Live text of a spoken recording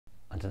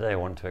and today I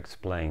want to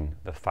explain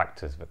the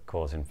factors that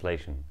cause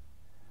inflation.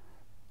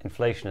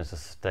 Inflation is a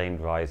sustained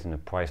rise in the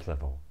price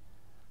level,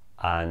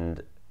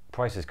 and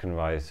prices can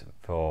rise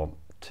for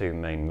two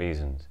main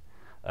reasons.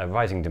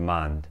 Rising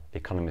demand, the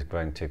economy is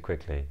growing too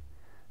quickly,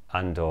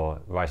 and or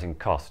rising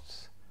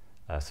costs,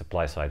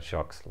 supply side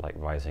shocks like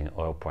rising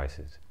oil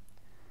prices.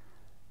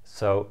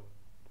 So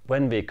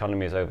when the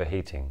economy is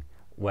overheating,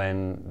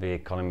 when the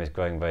economy is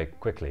growing very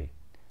quickly,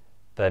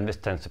 then this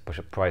tends to push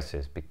up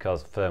prices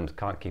because firms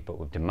can't keep up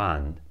with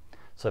demand,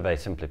 so they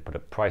simply put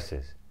up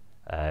prices.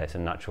 It's a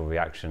natural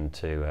reaction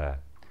to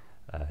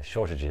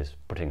shortages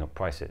putting up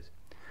prices.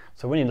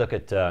 So when you look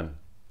at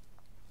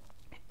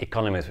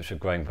economies which are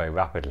growing very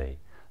rapidly,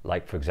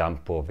 like for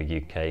example the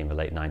UK in the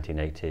late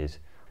 1980s,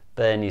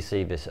 then you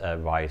see this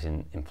rise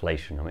in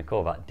inflation, and we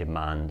call that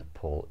demand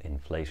pull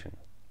inflation.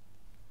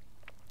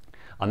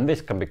 And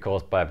this can be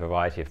caused by a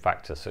variety of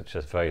factors such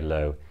as very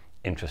low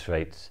interest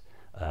rates,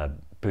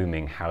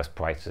 booming house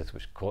prices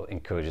which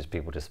encourages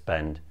people to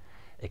spend.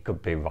 It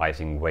could be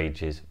rising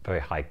wages, very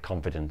high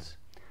confidence,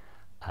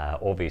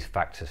 all these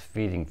factors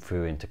feeding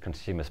through into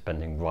consumer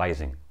spending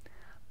rising,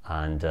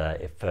 and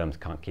if firms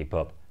can't keep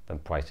up, then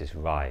prices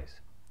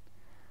rise.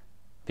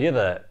 The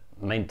other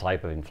main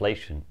type of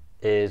inflation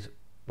is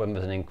when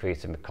there's an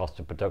increase in the cost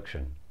of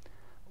production,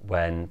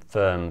 when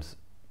firms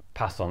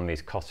pass on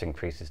these cost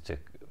increases to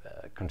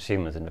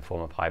consumers in the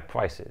form of high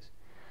prices.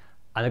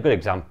 And a good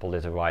example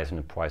is a rise in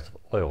the price of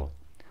oil.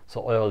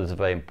 So oil is a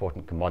very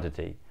important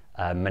commodity.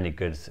 Many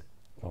goods,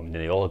 well,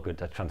 nearly all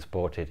goods, are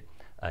transported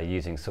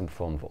using some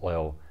form of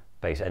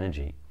oil-based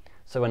energy.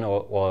 So when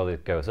oil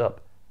goes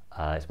up,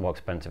 it's more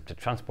expensive to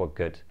transport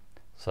goods,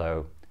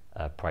 so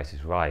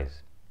prices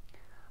rise.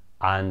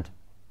 And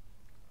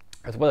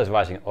as well as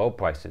rising oil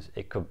prices,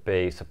 it could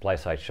be supply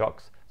side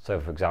shocks. So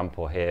for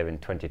example, here in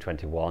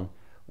 2021,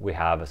 we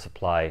have a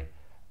supply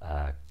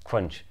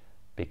crunch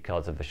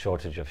because of the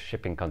shortage of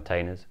shipping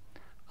containers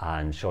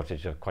and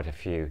shortage of quite a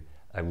few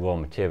raw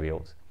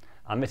materials.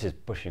 And this is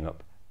pushing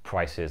up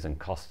prices and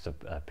costs of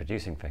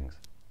producing things.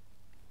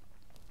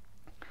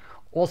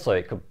 Also,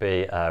 it could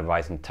be a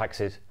rise in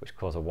taxes, which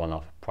cause a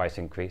one-off price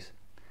increase.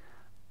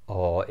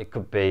 Or it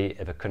could be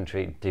if a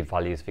country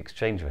devalues the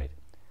exchange rate.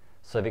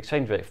 So if the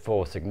exchange rate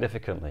falls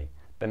significantly,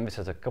 then this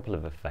has a couple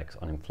of effects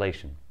on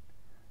inflation.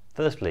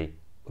 Firstly,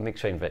 when the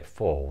exchange rate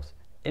falls,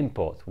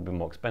 imports will be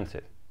more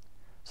expensive.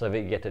 So that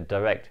you get a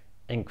direct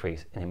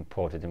increase in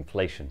imported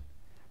inflation,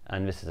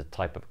 and this is a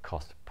type of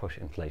cost push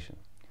inflation.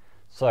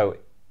 So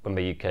when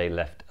the UK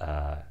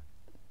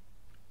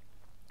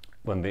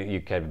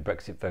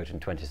Brexit vote in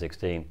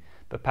 2016,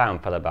 the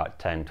pound fell about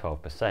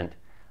 10–12%,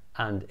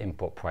 and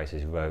import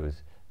prices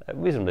rose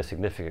reasonably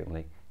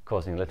significantly,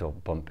 causing a little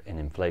bump in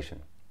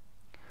inflation.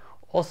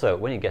 Also,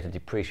 when you get a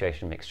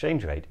depreciation in the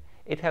exchange rate,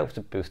 it helps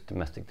to boost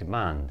domestic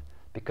demand,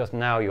 because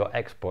now your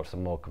exports are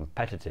more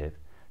competitive,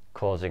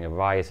 causing a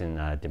rise in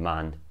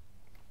demand,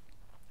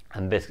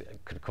 and this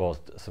could cause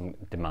some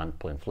demand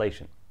pull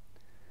inflation.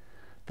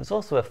 There's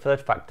also a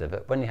third factor,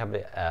 that when you have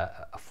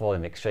a fall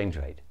in the exchange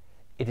rate,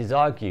 it is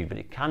argued that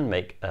it can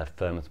make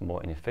firms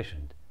more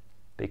inefficient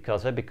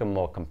because they become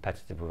more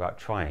competitive without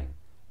trying.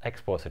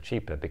 Exports are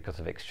cheaper because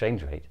of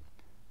exchange rate,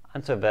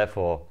 and so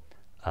therefore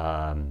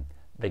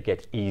they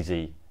get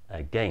easy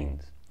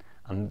gains,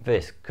 and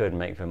this could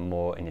make them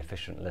more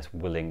inefficient, less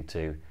willing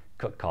to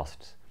cut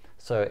costs.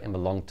 So in the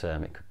long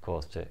term, it could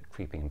cause to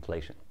creeping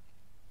inflation.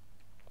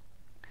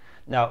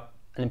 Now,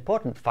 an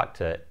important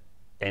factor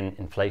in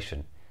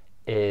inflation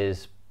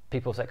is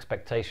people's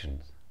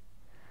expectations.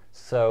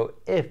 So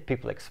if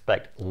people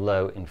expect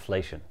low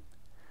inflation,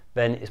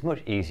 then it's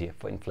much easier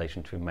for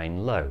inflation to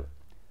remain low,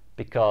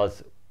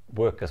 because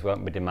workers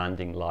won't be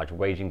demanding large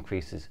wage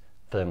increases,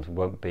 firms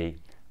won't be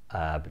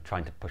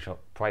trying to push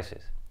up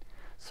prices.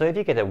 So if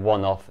you get a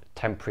one-off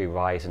temporary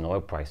rise in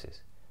oil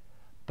prices,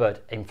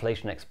 but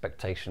inflation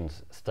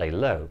expectations stay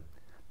low,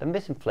 then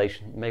this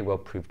inflation may well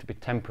prove to be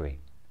temporary.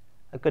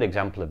 A good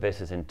example of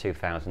this is in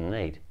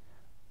 2008.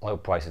 Oil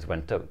prices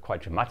went up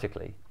quite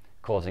dramatically,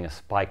 causing a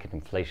spike in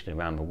inflation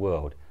around the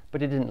world,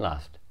 but it didn't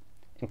last.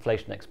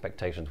 Inflation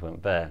expectations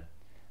weren't there,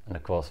 and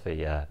of course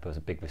there was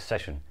a big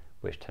recession,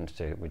 which tends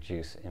to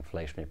reduce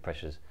inflationary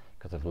pressures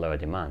because of lower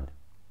demand.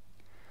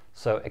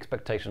 So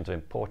expectations are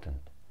important.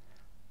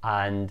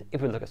 And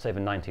if we look at, say, the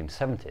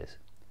 1970s,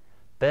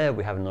 there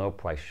we have an oil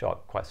price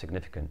shock, quite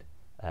significant.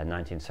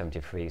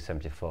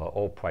 1973–74,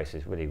 oil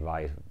prices really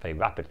rise very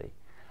rapidly.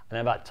 And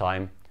at that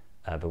time,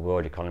 the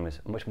world economies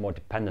are much more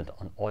dependent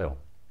on oil.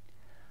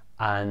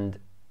 And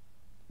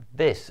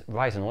this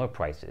rise in oil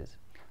prices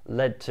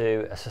led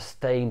to a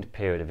sustained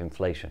period of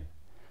inflation,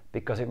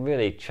 because it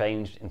really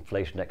changed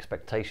inflation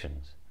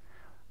expectations.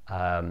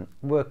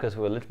 Workers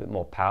were a little bit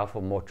more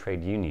powerful, more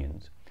trade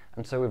unions.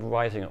 And so with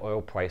rising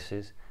oil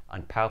prices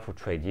and powerful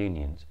trade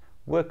unions,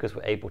 workers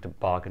were able to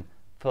bargain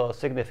for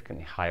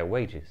significantly higher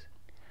wages.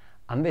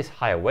 And this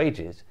higher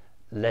wages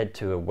led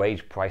to a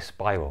wage price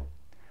spiral.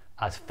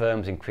 As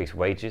firms increase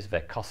wages,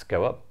 their costs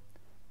go up,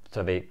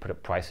 so they put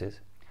up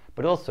prices.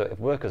 But also, if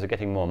workers are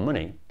getting more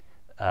money,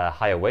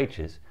 higher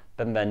wages,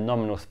 then their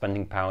nominal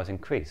spending power is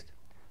increased.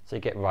 So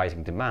you get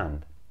rising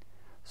demand.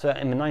 So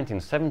in the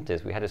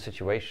 1970s, we had a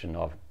situation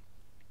of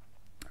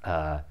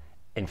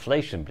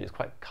inflation, but it's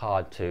quite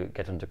hard to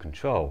get under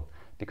control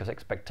because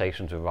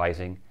expectations were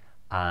rising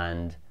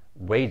and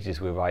wages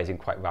were rising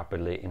quite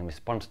rapidly in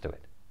response to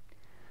it.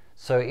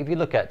 So if you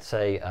look at,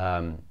 say,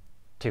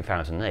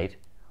 2008,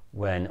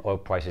 when oil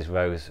prices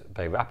rose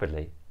very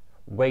rapidly,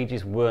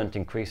 wages weren't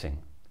increasing,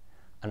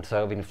 and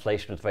so the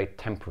inflation was very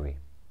temporary.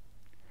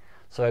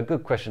 So a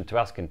good question to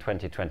ask in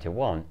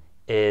 2021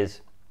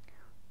 is,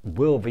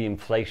 will the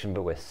inflation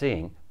that we're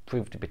seeing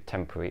prove to be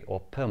temporary or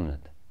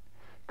permanent?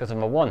 Because on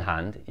the one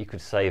hand, you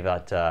could say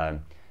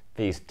that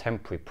these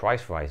temporary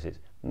price rises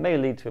may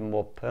lead to a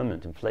more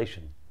permanent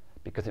inflation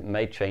because it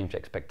may change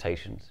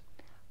expectations,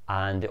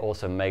 and it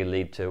also may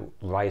lead to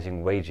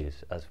rising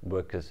wages as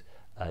workers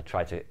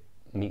try to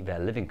meet their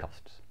living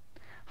costs.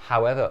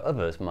 However,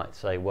 others might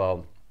say,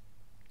 well,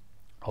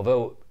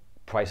 although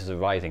prices are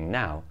rising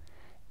now,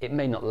 it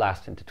may not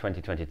last into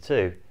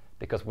 2022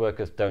 because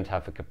workers don't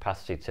have the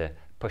capacity to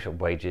push up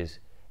wages.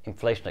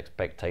 Inflation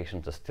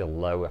expectations are still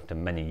low after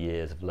many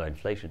years of low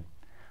inflation,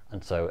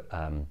 and so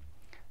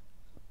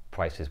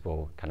prices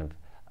will kind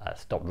of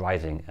stop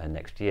rising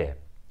next year.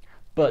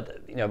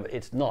 But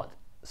it's not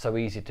so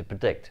easy to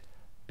predict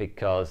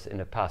because in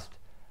the past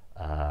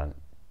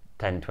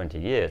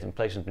 10-20 years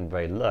inflation has been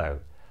very low,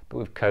 but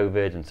with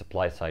COVID and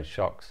supply side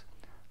shocks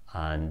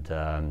and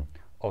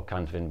all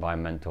kinds of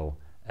environmental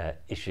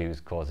issues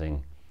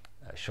causing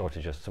a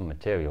shortage of some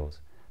materials,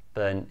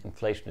 then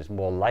inflation is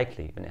more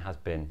likely than it has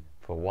been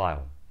for a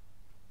while.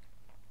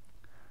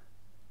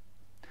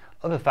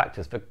 Other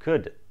factors that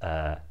could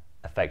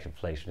affect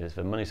inflation is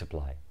the money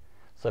supply.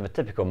 So the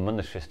typical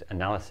monetarist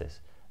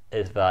analysis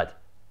is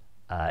that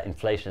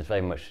inflation is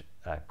very much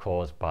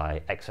caused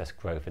by excess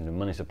growth in the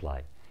money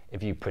supply.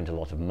 If you print a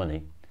lot of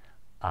money,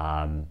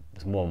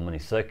 there's more money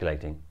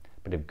circulating,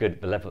 but if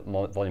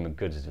the volume of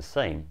goods is the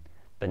same,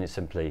 then it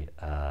simply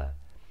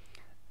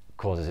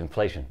causes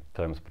inflation.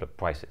 Firms put up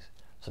prices.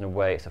 So in a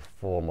way, it's a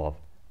form of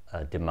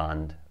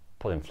demand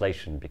pull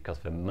inflation because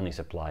the money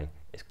supply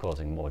is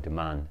causing more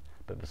demand,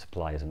 but the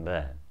supply isn't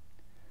there.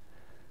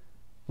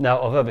 Now,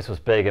 although this was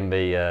big in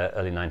the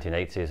early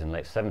 1980s and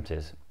late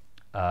 70s,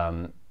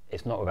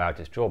 it's not without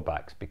its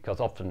drawbacks because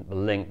often the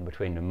link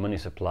between the money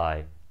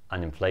supply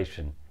and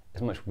inflation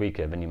is much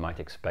weaker than you might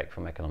expect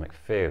from economic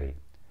theory.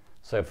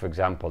 So, for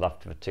example,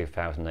 after the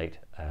 2008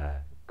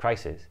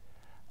 crisis,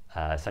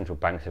 central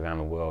banks around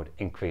the world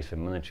increased the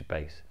monetary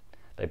base.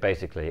 They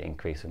basically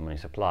increased the money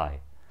supply,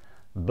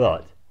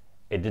 but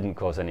it didn't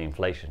cause any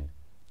inflation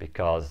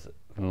because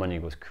the money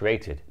was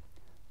created,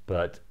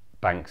 but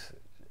banks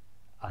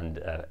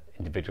and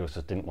individuals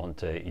just didn't want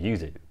to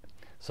use it.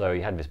 So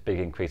you had this big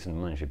increase in the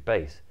monetary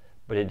base,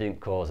 but it didn't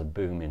cause a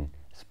boom in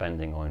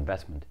spending or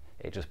investment.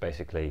 It just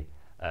basically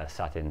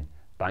sat in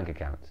bank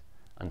accounts,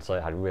 and so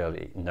it had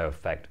really no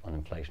effect on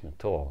inflation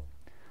at all.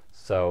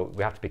 So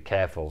we have to be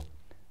careful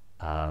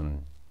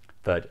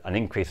that an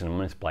increase in the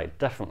money supply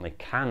definitely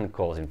can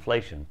cause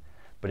inflation,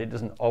 but it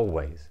doesn't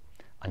always.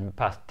 And the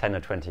past 10 or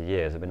 20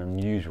 years have been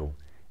unusual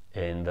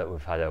in that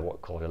we've had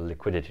what's called a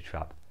liquidity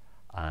trap,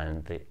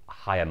 and the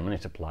higher money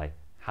supply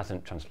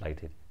hasn't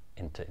translated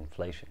into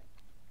inflation.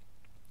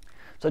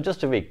 So just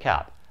to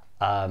recap,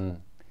 the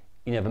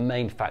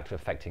main factor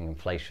affecting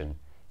inflation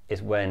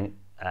is when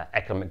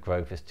economic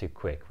growth is too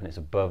quick, when it's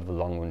above the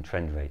long-run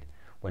trend rate,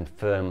 when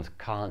firms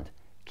can't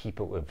keep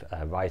up with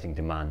rising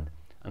demand,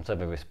 and so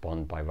they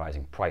respond by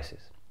rising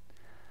prices.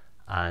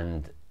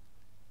 And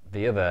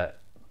the other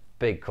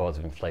big cause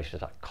of inflation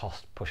is that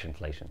cost push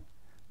inflation,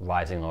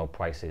 rising oil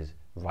prices,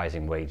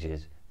 rising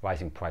wages,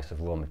 rising price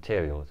of raw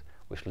materials,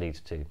 which leads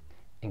to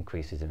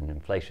increases in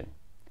inflation.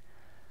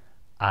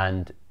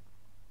 And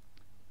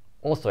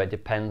also it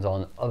depends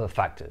on other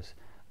factors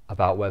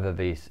about whether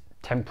this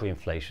temporary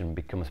inflation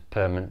becomes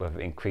permanent, whether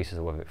it increases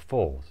or whether it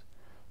falls.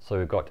 So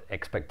we've got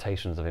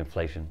expectations of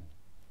inflation.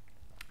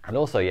 And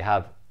also you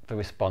have the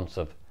response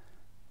of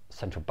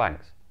central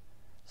banks.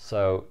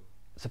 So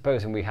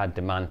supposing we had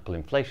demand pull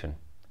inflation,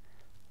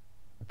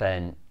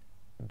 then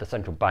the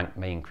central bank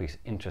may increase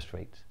interest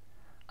rates,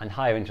 and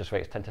higher interest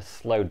rates tend to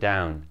slow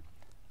down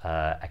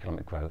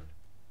economic growth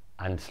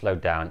and slow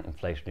down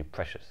inflationary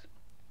pressures.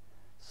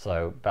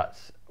 So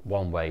that's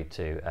one way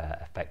to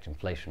affect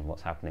inflation,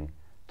 what's happening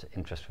to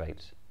interest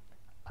rates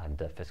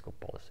and fiscal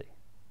policy.